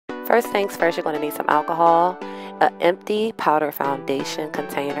First things first, you're going to need some alcohol, an empty powder foundation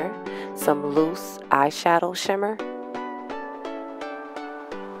container, some loose eyeshadow shimmer.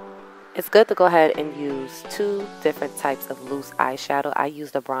 It's good to go ahead and use 2 different types of loose eyeshadow. I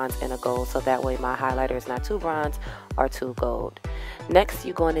used a bronze and a gold, so that way my highlighter is not too bronze or too gold. Next,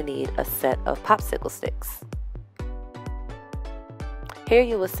 you're going to need a set of popsicle sticks. Here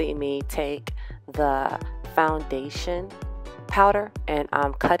you will see me take the foundation powder and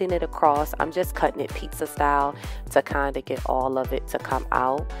I'm cutting it across. I'm just cutting it pizza style to kind of get all of it to come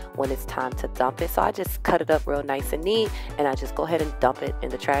out when it's time to dump it. So I just cut it up real nice and neat, and I just go ahead and dump it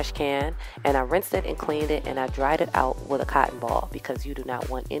in the trash can, and I rinsed it and cleaned it, and I dried it out with a cotton ball because you do not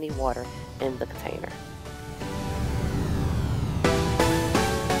want any water in the container.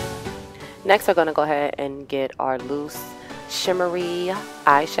 Next, we're going to go ahead and get our loose shimmery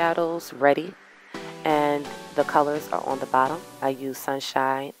eyeshadows ready, and the colors are on the bottom. I use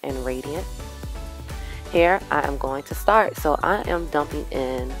Sunshine and Radiant. Here I am going to start. So I am dumping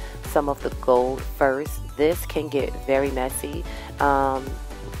in some of the gold first. This can get very messy. I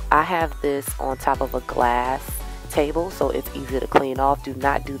have this on top of a glass table, so it's easy to clean off. Do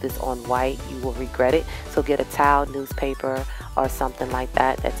not do this on white, you will regret it. So get a towel, newspaper, or something like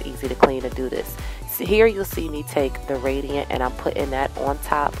that that's easy to clean to do this. Here you'll see me take the Radiant and I'm putting that on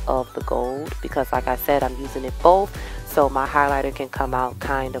top of the gold because, like I said, I'm using it both so my highlighter can come out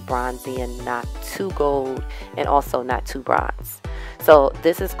kind of bronzy and not too gold and also not too bronze. So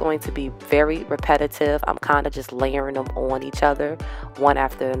this is going to be very repetitive. I'm kind of just layering them on each other one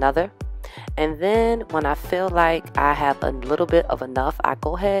after another. And then when I feel like I have a little bit of enough, I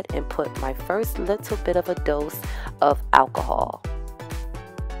go ahead and put my first little bit of a dose of alcohol.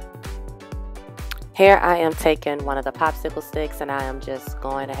 Here I am taking one of the popsicle sticks and I am just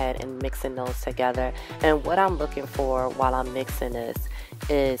going ahead and mixing those together. And what I'm looking for while I'm mixing this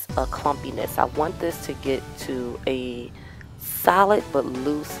is a clumpiness. I want this to get to a solid but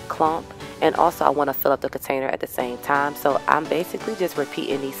loose clump, and also I want to fill up the container at the same time. So I'm basically just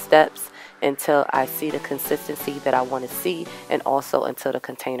repeating these steps until I see the consistency that I want to see, and also until the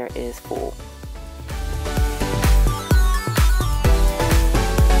container is full.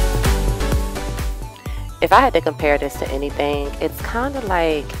 If I had to compare this to anything, it's kind of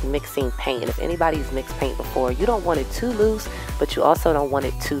like mixing paint. If anybody's mixed paint before, you don't want it too loose, but you also don't want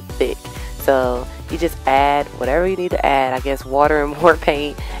it too thick. So you just add whatever you need to add, I guess water and more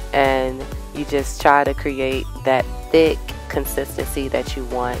paint, and you just try to create that thick consistency that you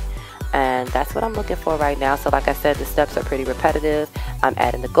want. And that's what I'm looking for right now. So like I said, the steps are pretty repetitive. I'm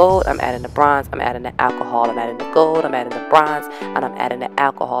adding the gold, I'm adding the bronze, I'm adding the alcohol, I'm adding the gold, I'm adding the bronze, and I'm adding the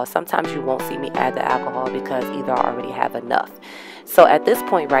alcohol. Sometimes you won't see me add the alcohol because either I already have enough. So at this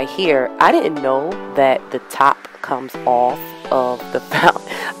point right here, I didn't know that the top comes off of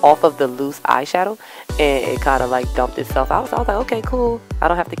the loose eyeshadow, and it kind of like dumped itself out. So I was like, okay, cool, I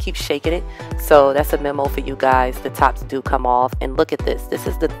don't have to keep shaking it. So that's a memo for you guys. The tops do come off, and look at this. This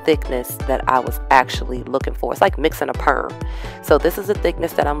is the thickness that I was actually looking for. It's like mixing a perm. So this is the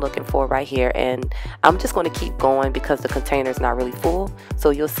thickness that I'm looking for right here, and I'm just going to keep going because the container is not really full. So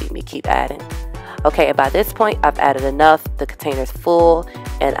you'll see me keep adding. Okay, and by this point I've added enough. The container's full,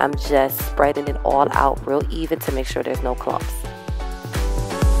 and I'm just spreading it all out real even to make sure there's no clumps.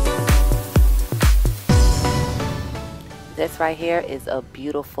 This right here is a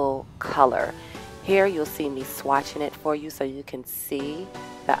beautiful color. Here you'll see me swatching it for you so you can see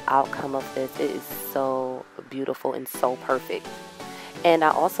the outcome of this. It is so beautiful and so perfect. And I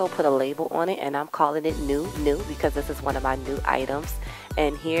also put a label on it, and I'm calling it new because this is one of my new items.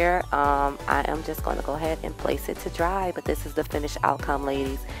 And here I am just going to go ahead and place it to dry, but this is the finished outcome,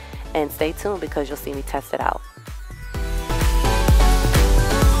 ladies. And stay tuned because you'll see me test it out.